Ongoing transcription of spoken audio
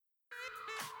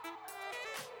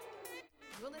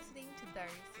listening to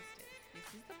Those Sisters. This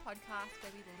is the podcast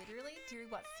where we literally do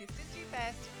what sisters do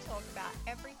best, talk about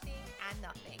everything and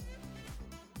nothing.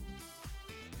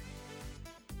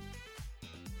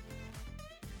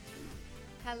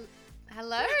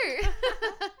 Hello.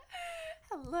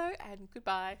 Hello and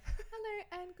goodbye.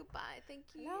 Hello and goodbye. Thank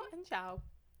you. Hello and ciao.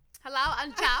 Hello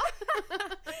and ciao.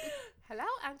 Hello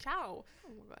and ciao. Oh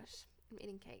my gosh. I'm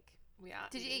eating cake. We are.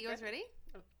 Did you eat yours already?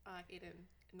 I've eaten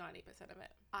 90% of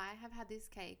it. I have had this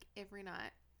cake every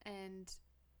night, and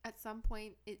at some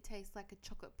point it tastes like a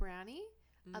chocolate brownie.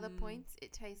 Other points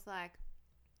it tastes like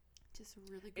just a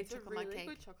really good chocolate mud cake. It's a really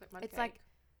good chocolate mud cake. It's like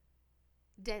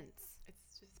dense.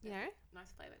 It's just you know,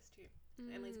 nice flavors too.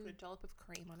 And Lee's put a dollop of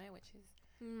cream on it, which is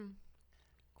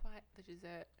quite the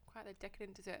dessert, quite the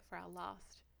decadent dessert for our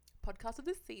last podcast of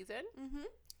the season. Mm-hmm.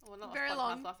 Well, not Very last podcast,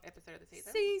 long. last episode of the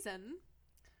season.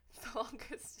 The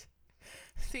longest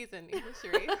season in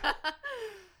history.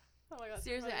 Oh my god!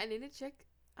 Seriously, I need to check.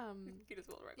 Guinness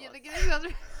World Records. Yeah, the Guinness World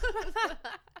Records.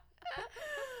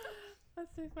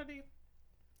 That's so funny.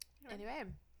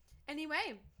 Anyway,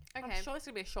 okay. I'm sure it's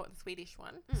gonna be a short and Swedish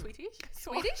one.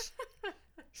 Swedish?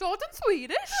 Short and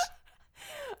Swedish.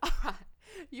 All right,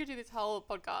 you do this whole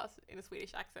podcast in a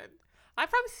Swedish accent. I'm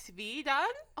from Sweden.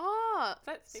 Oh, Is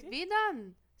that Swedish?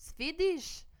 Sweden.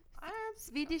 Swedish.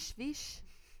 Swedish fish.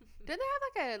 Don't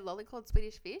they have like a lolly called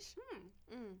Swedish fish?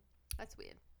 That's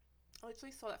weird. I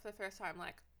literally saw that for the first time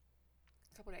like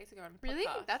a couple of days ago on a Really?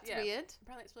 podcast. That's Yeah. weird.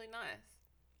 Apparently it's really nice.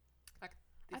 Like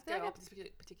I this feel girl, like this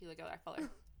particular girl I follow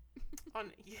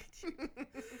on YouTube,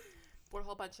 bought a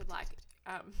whole bunch of like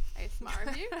ASMR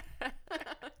review.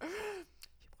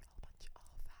 She bought a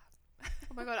whole bunch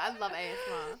of Oh my god, I love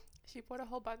ASMR. She bought a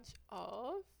whole bunch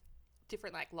of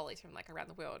different like lollies from like around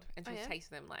the world, and she was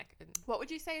tasting them like in What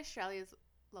would you say Australia's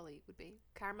lolly would be?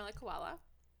 caramel koala,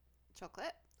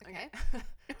 Chocolate. Okay.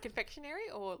 confectionery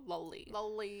or lolly,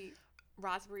 Lolly.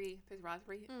 raspberry. There's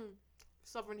raspberry.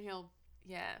 Sovereign Hill.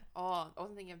 Yeah. Oh, I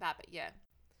wasn't thinking of that, but yeah,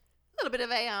 A little bit of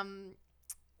a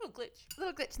little glitch.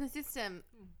 little glitch in the system.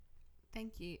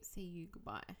 Thank you. See you.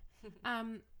 Goodbye.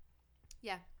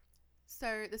 Yeah.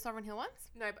 So the Sovereign Hill ones?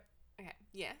 No, but okay,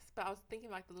 yes, but I was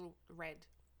thinking like the little red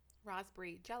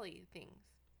raspberry jelly things.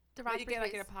 The That you raspberry get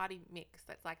like in a bits. party mix.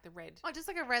 That's like the red, Oh, just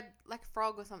like a red, like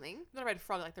frog or something. not a red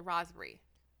frog, like the raspberry.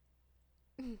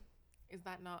 Is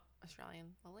that not Australian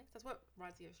lollies? That's what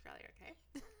reminds you of Australia,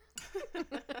 okay?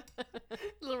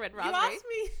 Little red You raspberry. asked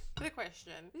me the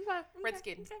question. Red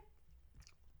skin.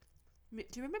 Do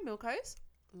you remember Milkos?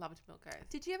 Loved Milkos.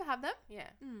 Did you ever have them? Yeah.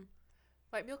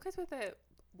 Wait, Milkos were the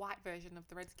white version of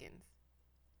the Redskins.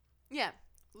 Yeah.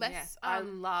 Less. Yes, I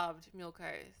loved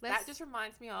Milkos. less- That just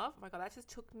reminds me of, oh my god, that just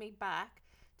took me back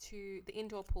to the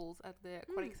indoor pools at the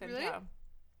aquatic centre. really?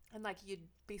 And like you'd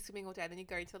be swimming all day, and then you'd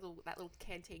go into that little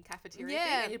canteen cafeteria Yeah.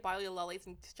 thing, and you'd buy all your lollies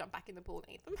and just jump back in the pool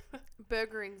and eat them.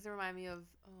 Burger rings remind me of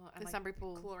And the Sunbury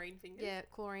pool. chlorine fingers. Yeah,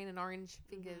 chlorine and orange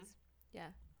fingers. Yeah.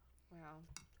 Wow.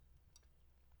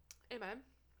 Anyway,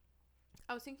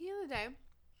 I was thinking the other day,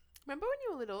 remember when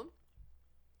you were little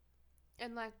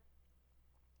and like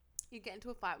you get into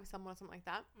a fight with someone or something like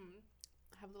that,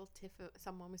 have a little tiff at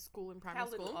someone with school in primary How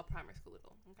little? school, Oh, primary school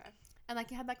little. Okay. and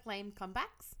like you had like lame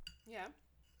comebacks? Yeah.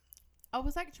 I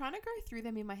was like trying to go through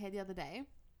them in my head the other day,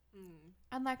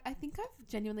 and like I think I've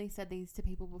genuinely said these to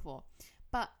people before,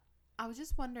 but I was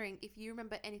just wondering if you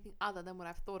remember anything other than what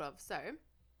I've thought of. So,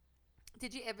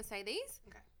 did you ever say these?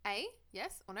 Okay. A,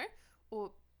 yes or no,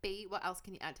 or B, what else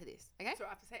can you add to this? Okay. So I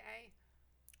have to say A.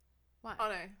 Why? Oh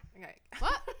no. Okay.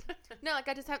 What? No, like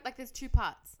I just have like there's two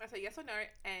parts. I say yes or no,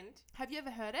 and Have you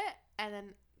ever heard it? And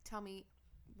then tell me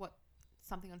what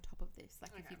something on top of this,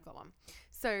 like if Okay. you've got one.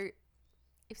 So,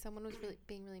 if someone was really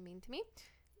being really mean to me,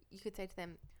 you could say to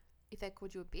them, if they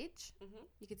called you a bitch,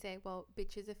 you could say, well,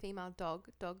 bitch is a female dog.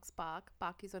 Dogs bark.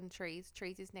 Bark is on trees.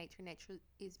 Trees is nature. Nature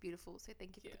is beautiful. So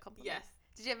thank you for the compliment. yes.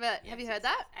 Did you ever? Have you heard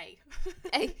that? Yes.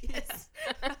 A. Yes.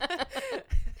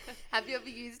 Have you ever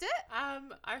used it?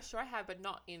 I'm sure I have, but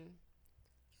not in.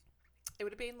 It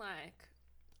would have been like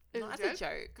As not a as a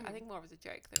joke. I Mm. think more of as a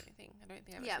joke than anything. I don't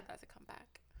think I ever Yeah. said that as a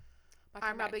comeback. My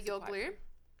I'm rubber, comebacks are you're quite glue. true.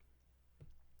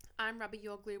 I'm rubber,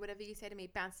 you're glue. Whatever you say to me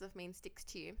bounces off me and sticks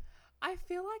to you. I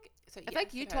feel like so. I feel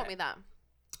like you taught me that.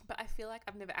 but I feel like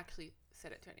I've never actually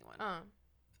said it to anyone.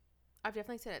 I've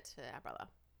definitely said it to our brother.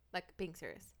 Like being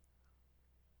serious.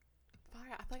 Far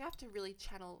out. I feel like I have to really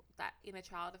channel that inner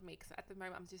child of me because at the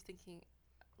moment I'm just thinking,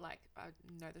 like,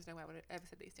 no, there's no way I would have ever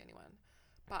said these to anyone.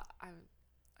 But I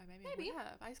maybe would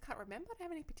have. I just can't remember. I don't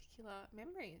have any particular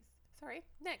memories. Sorry.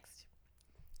 Next.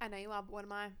 I know you are, but what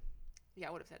am I? Yeah,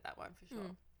 I would have said that one for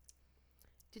sure.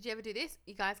 Did you ever do this?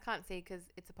 You guys can't see because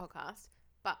it's a podcast.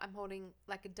 but I'm holding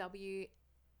like a WEML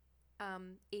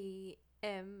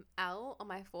on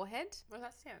my forehead. What does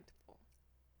that stand for?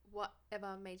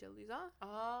 Whatever major loser.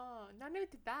 Oh, no, I never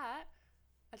did that.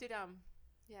 I did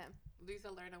Yeah. loser,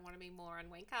 learner, want to be more, and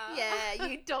wanker. Yeah,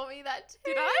 you told me that too.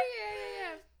 Did I?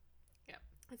 Yeah.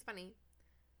 It's funny.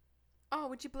 Oh,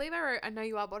 would you believe I wrote I Know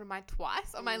You Are Bottom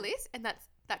twice on my list, and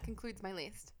that concludes my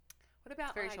list. What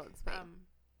about very short and sweet.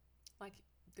 Like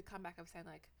the comeback of saying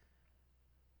like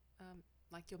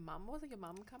your mum, was it your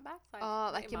mum comeback?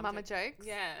 Like your mama jokes?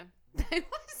 Yeah. They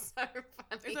were so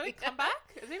funny. Is it a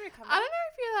comeback? Is it even a comeback? I don't know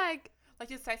if you're like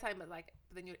you say something but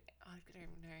then you I don't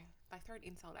even know. Like throw an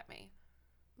insult at me.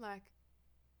 like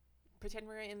Pretend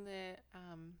we're in the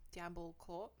Downball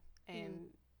court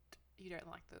and you don't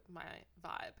like my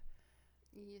vibe.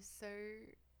 you're so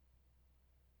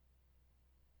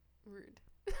rude.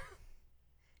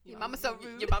 Your mum's so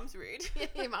rude. Your mum's rude.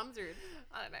 Your mum's rude.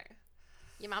 I don't know.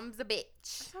 Your mum's a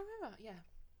bitch. I can't remember. Yeah.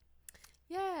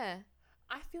 Yeah.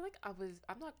 I feel like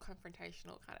I'm not a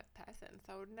confrontational kind of person,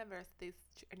 so I would never say this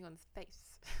to anyone's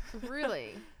face.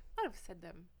 Really? I'd have said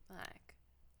them like.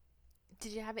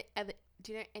 Did you have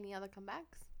do you know any other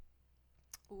comebacks?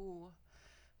 Ooh,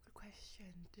 good question.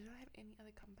 Did I have any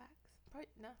other comebacks? Probably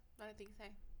no. I don't think so.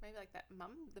 Maybe like that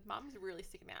mum. The mum's really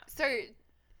sticking out.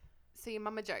 So your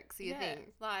mama jokes are your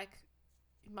thing. Like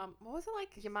your mum. What was it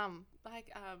like? Your mum. Like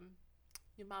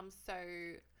your mum's so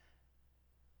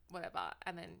whatever,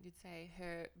 and then you'd say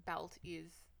her belt is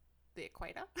the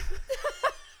equator. Oh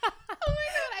my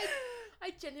god,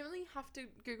 I genuinely have to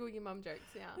Google your mum jokes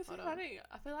now. It's so funny.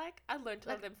 I feel like I learned a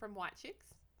lot of them from white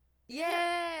chicks.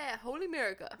 Yeah, holy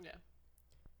America. Yeah.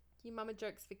 Your mama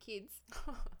jokes for kids.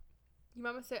 Your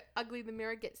mama so ugly the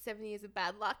mirror gets 7 years of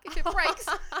bad luck if it breaks.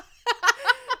 Oh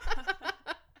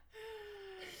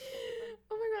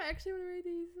my god, I actually want to read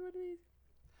these. What are these?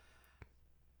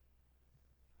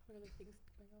 What are the things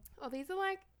going on? Oh, these are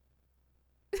like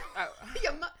Oh.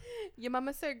 Your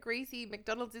mama's so greasy,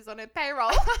 McDonald's is on her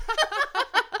payroll.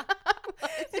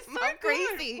 It's so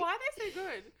greasy. Why are they so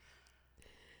good?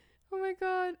 Oh my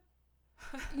god.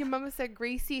 Your mama's so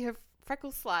greasy, her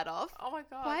freckles slide off. Oh my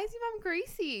god. Why is your mum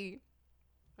greasy?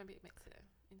 Maybe it makes it.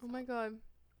 Oh my god.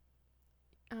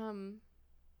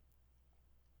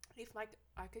 If I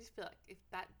could just feel like if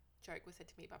that joke was said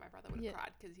to me by my brother, I would have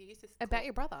cried because he used to about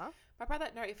your brother. My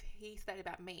brother, no, if he said it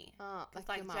about me,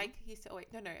 like your mum? Jake, he used to always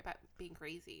about being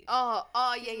greasy. Oh,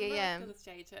 yeah. On the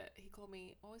stage, he called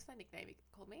me. What was that nickname he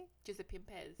called me? Giuseppe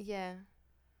Pimpez. Yeah,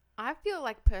 I feel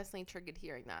like personally triggered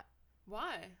hearing that.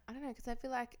 Why? I don't know, because I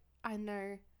feel like I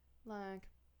know, like.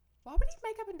 Why would he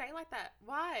make up a name like that?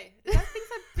 Why? Is that things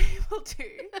that people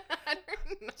do? I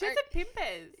don't know. Giuseppe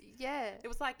Pimpez. Yeah. It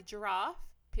was like giraffe,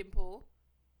 pimple.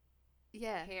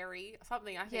 Yeah. Hairy,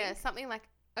 something, I think. Yeah, something like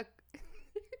a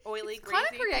oily, it's greasy.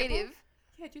 kind of creative. Pimple.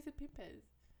 Yeah, Giuseppe Pimpez.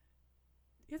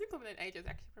 He hasn't called me in ages.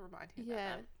 Actually, to remind him about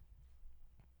that.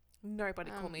 Nobody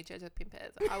call me Giuseppe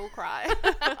Pimpez. I will cry.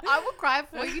 I will cry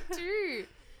for you too.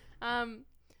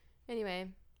 Anyway.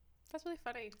 That's really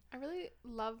funny. I really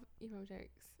love emo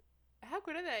jokes. How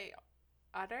good are they?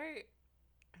 I don't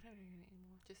know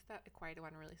anymore. Just that equator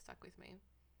one really stuck with me.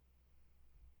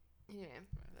 Yeah.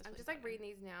 I'm just like reading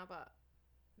these now, but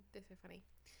they're so funny.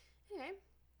 Anyway,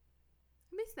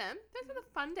 I miss them. Those were the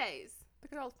fun days. The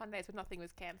good old fun days when nothing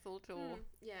was cancelled or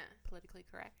politically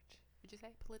correct. Would you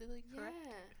say politically correct?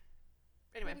 Yeah.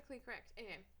 Anyway. Politically correct.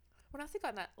 Anyway. What else you got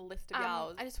in that list of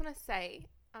yours? I just want to say,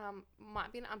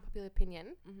 might be an unpopular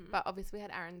opinion, but obviously we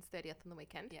had Aaron's 30th on the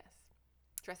weekend. Yes.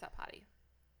 Dress up party.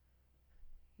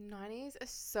 90s are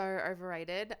so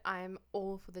overrated. I'm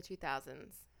all for the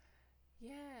 2000s.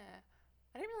 Yeah.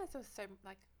 I didn't realize it was so,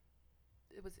 like,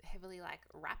 it was heavily, like,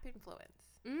 rap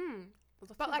influence. Was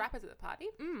there like, rappers at the party?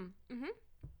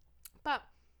 But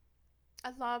I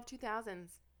love 2000s.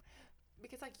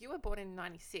 Because, like, you were born in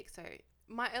 96, so...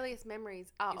 My earliest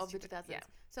memories are of the 2000s. Yeah.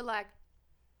 So, like...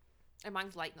 And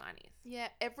mine's late 90s. Yeah,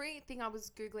 everything I was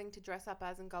Googling to dress up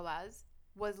as and go as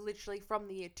was literally from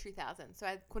the year 2000. So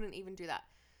I couldn't even do that.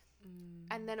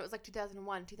 And then it was like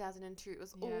 2001, 2002. It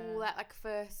was all that like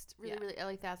first really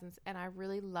early thousands. And I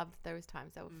really loved those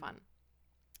times. They were fun.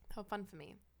 They were fun for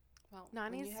me. Well,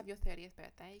 90s. When you have your 30th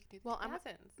birthday, you can do the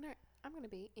 2000s. I'm going to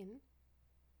be in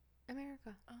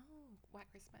America. Oh, White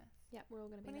Christmas. Yeah, we're all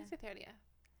going to be there. When is your 30th?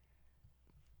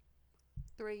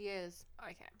 3 years.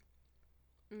 Okay.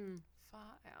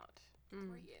 Far out. 3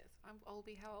 years. I'll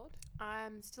be how old?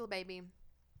 I'm still a baby.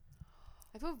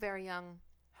 I feel very young.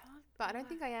 But I don't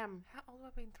think I am. How old will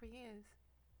I be in 3 years?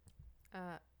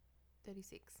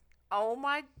 36. Oh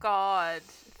my god.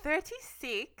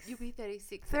 36? You'll be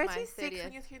 36. 36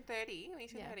 when you turn 30. When you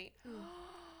turn 30.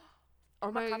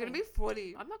 Oh my god, you're going to be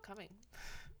 40. I'm not coming.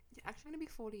 You're actually going to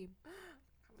be 40.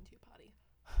 Coming to your party.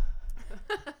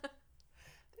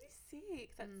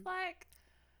 36. That's like,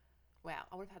 wow.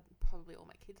 I would have had probably all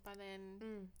my kids by then.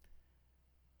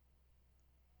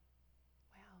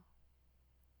 Wow.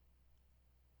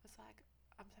 It's like,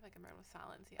 I'm just having like a moment of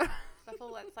silence here. I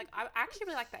feel that's like, I actually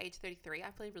really like the age 33.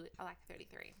 I like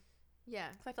 33. Yeah.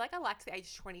 So I feel like I liked the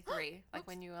age 23. Like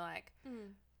when you were like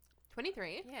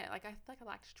 23? Yeah, like I feel like I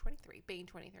liked 23, being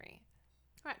 23.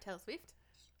 All right, Taylor Swift.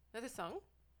 Know the song?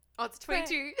 Oh, it's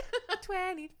 22.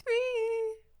 23.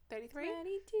 33? 33.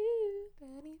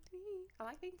 I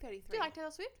like being 33. Do you like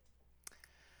Taylor Swift?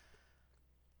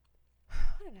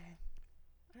 I don't know.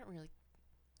 I don't really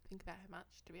think about her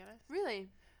much, to be honest. Really?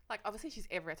 Like, obviously she's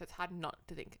everywhere, so it's hard not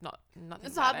to think, nothing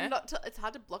It's about hard her. not to. It's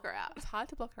hard to block her out. It's hard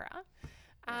to block her out.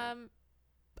 Yeah.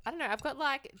 I don't know. I've got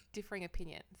like differing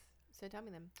opinions. So tell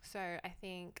me them. So I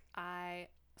think I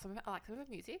like some of her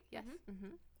music. Yes.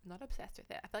 Not obsessed with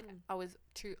it. I feel like I was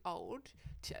too old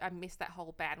I missed that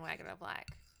whole bandwagon of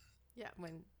like,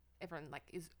 when everyone like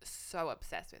is so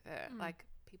obsessed with her. Like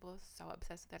people are so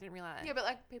obsessed with her. I didn't realize. Yeah, but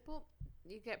like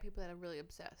you get people that are really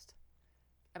obsessed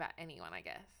about anyone, I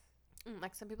guess.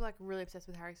 Like some people are like really obsessed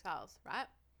with Harry Styles, right?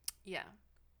 Yeah.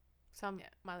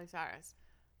 Miley Cyrus.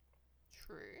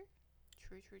 True.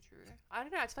 I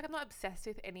don't know. I just feel like I'm not obsessed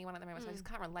with anyone at the moment, so I just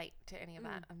can't relate to any of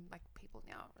that. I'm like people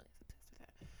now are really obsessed with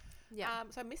her. Yeah.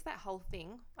 So I missed that whole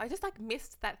thing. I just like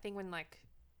missed that thing when like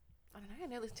I don't know. I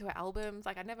never listened to her albums.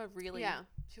 Like I never really. Yeah.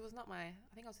 She was not my.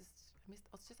 I think I was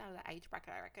just out of that age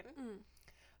bracket. I reckon.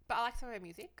 But I like some of her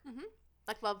music.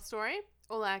 Like Love Story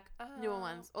or like newer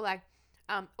ones or like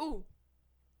ooh.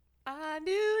 I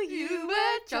knew you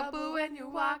were trouble when you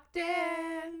walked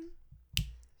in.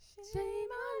 Shame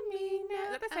on me now.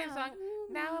 Is that the same song?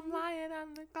 Now I'm lying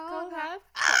on the cold house.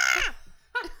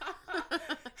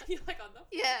 You're like on the.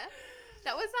 Yeah.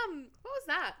 That was what was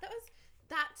that?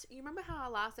 That you remember how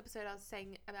our last episode I was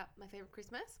saying about my favorite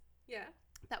Christmas? Yeah.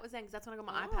 That was then because that's when I got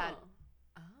my iPad.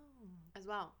 Oh. As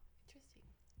well. Interesting.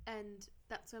 And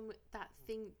that's when that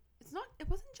thing. It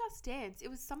wasn't Just Dance. It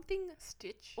was something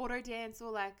Stitch. Auto Dance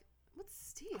or like what's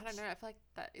Stitch? I don't know. I feel like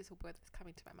that is a word that's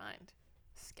coming to my mind.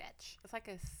 Sketch. It's like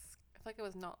I feel like it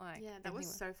was not like. Yeah, that was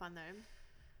so fun though.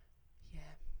 Yeah.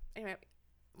 Anyway,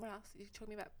 what else? You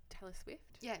talking about Taylor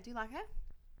Swift? Yeah. Do you like her?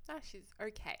 No, she's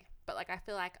okay, but like I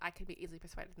feel like I could be easily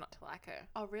persuaded not to like her.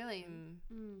 Oh really?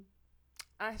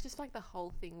 I just like the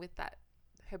whole thing with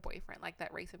her boyfriend, like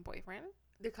that recent boyfriend.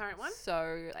 The current one?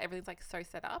 So everything's like so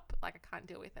set up, like I can't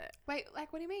deal with it. Wait,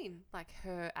 like what do you mean? Like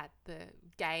her at the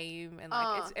game and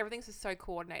like everything's just so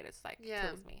coordinated. It's like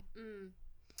kills me.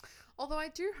 Although I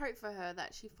do hope for her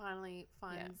that she finally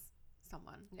finds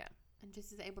someone. Yeah. And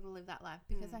just is able to live that life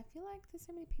because I feel like there's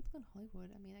so many people in Hollywood.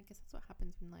 I mean, I guess that's what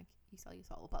happens when like you sell your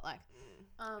soul, but like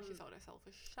she sold herself for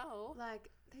sure. Like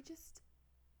they just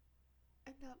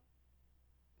end up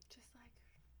just like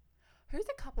who's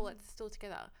the couple that's still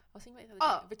together? I was thinking about the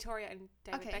other day. Victoria and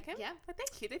David Beckham. Yeah. Like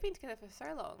they're cute. They've been together for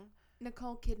so long.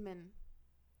 Nicole Kidman.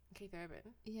 Keith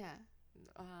Urban. Yeah.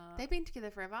 They've been together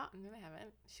forever. No, they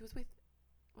haven't. She was with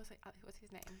what's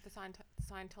his name? The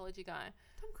Scientology guy.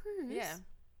 Tom Cruise. Yeah.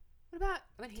 What about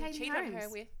and then he Katie cheated Holmes? on her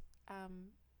with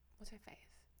what's her face?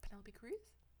 Penelope Cruz?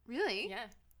 Really? Yeah.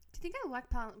 Do you think I would like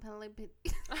Penelope? Do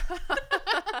you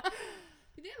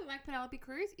think I would like Penelope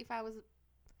Cruz if I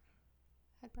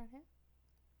had brown hair?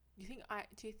 Do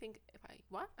you think if I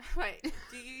what? Wait.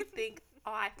 Do you think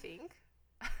I think?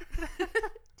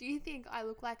 Do you think I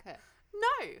look like her?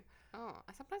 No. Oh,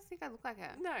 I sometimes think I look like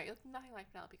her. No, you look nothing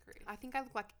like Penelope Cruz. I think I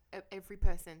look like every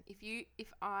person. If you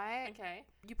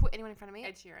put anyone in front of me,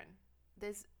 Ed Sheeran.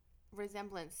 There's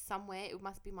resemblance somewhere. It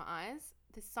must be my eyes.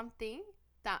 There's something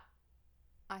that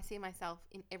I see myself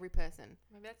in every person.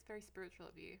 Maybe that's very spiritual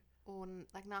of you. Or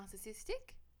like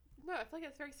narcissistic. No, I feel like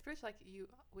it's very spiritual. Like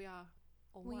we are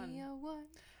all one. We are one.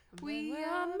 We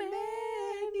are many.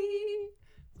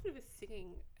 It's a bit of a singing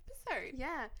episode.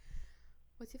 Yeah.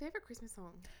 What's your favorite Christmas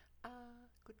song?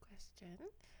 Good question.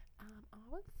 I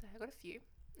would say I got a few.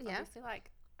 Yeah. Obviously,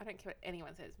 like I don't care what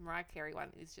anyone says. Mariah Carey one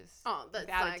is just that's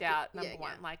without like, a doubt number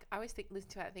one. Yeah. Like I always listen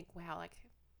to it and think, wow, like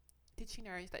did she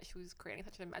know that she was creating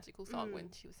such a magical song when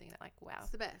she was singing it? Like wow,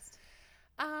 it's the best.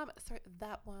 So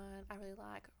that one I really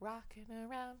like. Rocking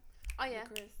around. Oh yeah. The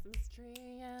Christmas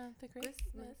tree at the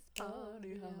Christmas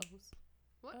party house.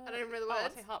 What? I don't even know the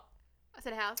words. I said hop. I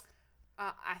said house.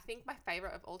 I think my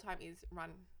favorite of all time is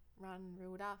Run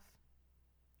Rudolph.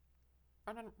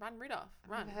 Run Rudolph.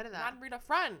 Run. I've never heard of that. Run Rudolph.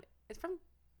 Run. It's from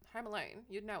Home Alone.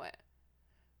 You'd know it.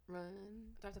 Run.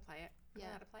 Do I have to play it? Yeah.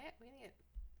 How to play it? We're gonna get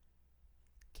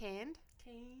Canned.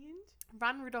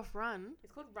 Run, Rudolph, Run.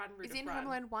 It's called Run, Rudolph, Is it in Run. Home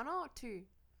Alone 1 or 2?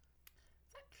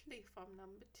 It's actually from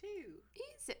number 2.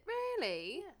 Is it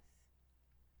really? Yes.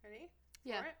 Ready?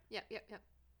 Yeah. For it? Yep.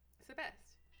 It's the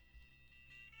best.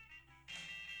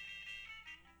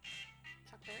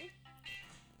 Chuck Berry.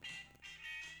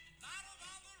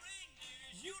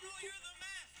 You know you're the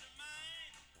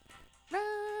mastermind.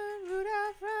 Run,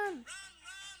 Rudolph, run.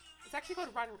 It's actually called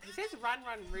Run. He says Run,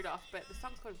 Run, Rudolph, but the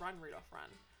song's called Run, Rudolph, Run.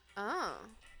 Oh.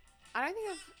 I don't think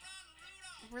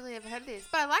I've really ever heard of this,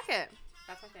 but I like it.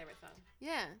 That's my favourite song.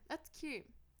 Yeah, that's cute.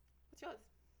 What's yours?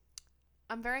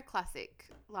 I'm very classic.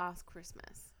 Last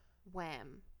Christmas.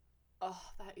 Wham. Oh,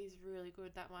 that is really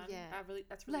good, that one. Yeah.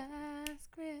 That's really... Last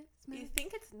Christmas. You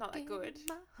think it's not that good,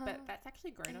 my but heart that's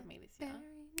actually grown on me this year.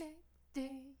 very next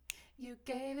day, You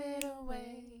gave it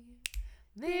away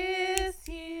this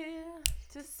year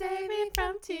to save me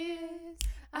from tears.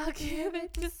 I'll give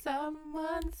it to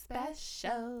someone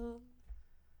special.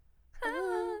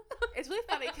 It's really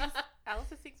funny because Alice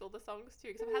sings all the songs too.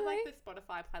 Because I've had like the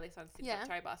Spotify playlist on since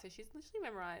October, so she's literally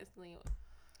memorized.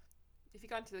 If you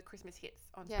go into the Christmas hits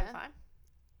on Spotify,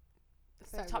 the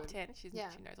So top good. 10, she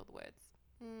knows all the words.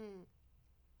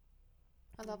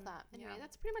 I love that. Anyway, Yeah.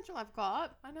 that's pretty much all I've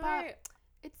got. I know. But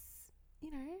it's,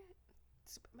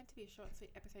 It's meant to be a short and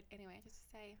sweet episode anyway. Just to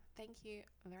say thank you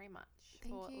very much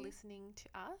Thank for you. listening to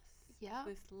us. Yeah.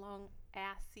 This long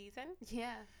ass season.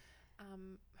 Yeah.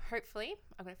 Hopefully,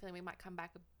 I've got a feeling we might come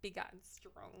back bigger and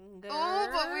stronger. Oh,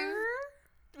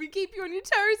 but we keep you on your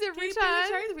toes every time.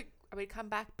 We come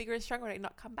back bigger and stronger, or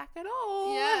not come back at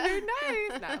all. Yeah. Who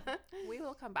knows? No, we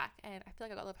will come back, and I feel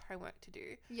like I've got a lot of homework to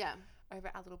do Yeah. over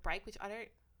our little break, which I don't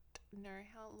know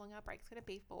how long our break's going to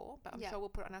be for, but I'm Yeah. sure we'll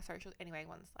put it on our socials anyway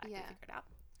once we Yeah. figure it out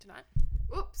tonight.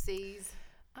 Oopsies.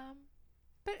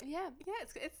 But Yeah.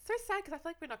 it's so sad because I feel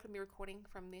like we're not going to be recording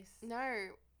from this No.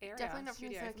 area. Definitely not from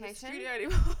this studio, location. studio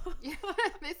anymore. Yeah.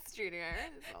 This studio.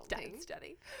 This whole thing. Dance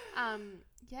study.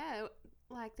 Yeah.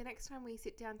 Like the next time we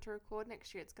sit down to record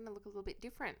next year, it's going to look a little bit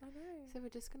different. I know. So we're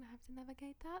just going to have to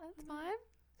navigate that. That's fine.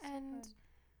 So And fun.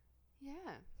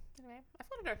 yeah. Anyway, I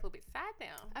feel like I feel a bit sad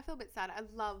now. I feel a bit sad. I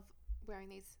love wearing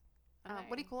these. I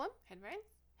What do you call them? Headphones?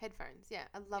 Headphones. Yeah.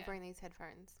 I love Yeah. wearing these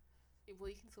headphones. Well,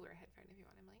 you can still wear a headphone if you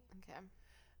want, Emily. Okay.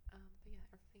 But yeah,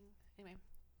 everything. Anyway,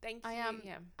 thank you.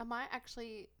 I I might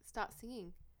actually start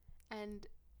singing and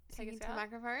Take sing us into the out?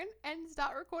 microphone and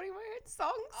start recording my own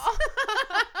songs.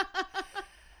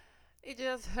 It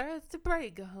just hurts to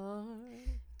break a heart.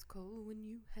 It's cold when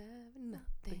you have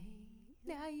nothing.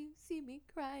 Now you see me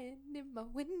crying in my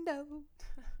window.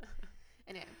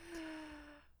 Anyway.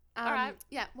 All right.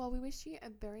 Yeah. Well, we wish you a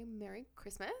very Merry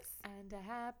Christmas. And a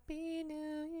Happy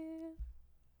New Year.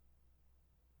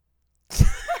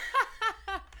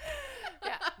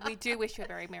 Yeah, we do wish you a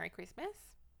very Merry Christmas.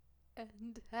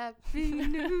 And Happy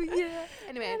New Year.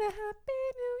 Anyway. And a Happy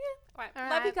New Year. All right. All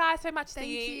Love you right. guys so much. Thank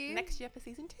See you you. next year for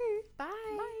season 2. Bye.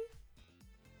 Bye.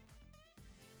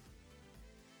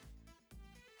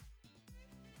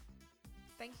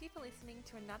 Thank you for listening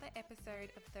to another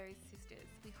episode of Those Sisters.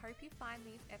 We hope you find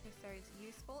these episodes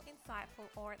useful, insightful,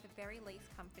 or at the very least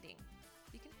comforting.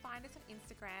 You can find us on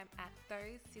Instagram at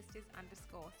thosesisters_,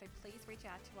 so please reach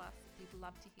out to us. We'd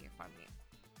love to hear from you.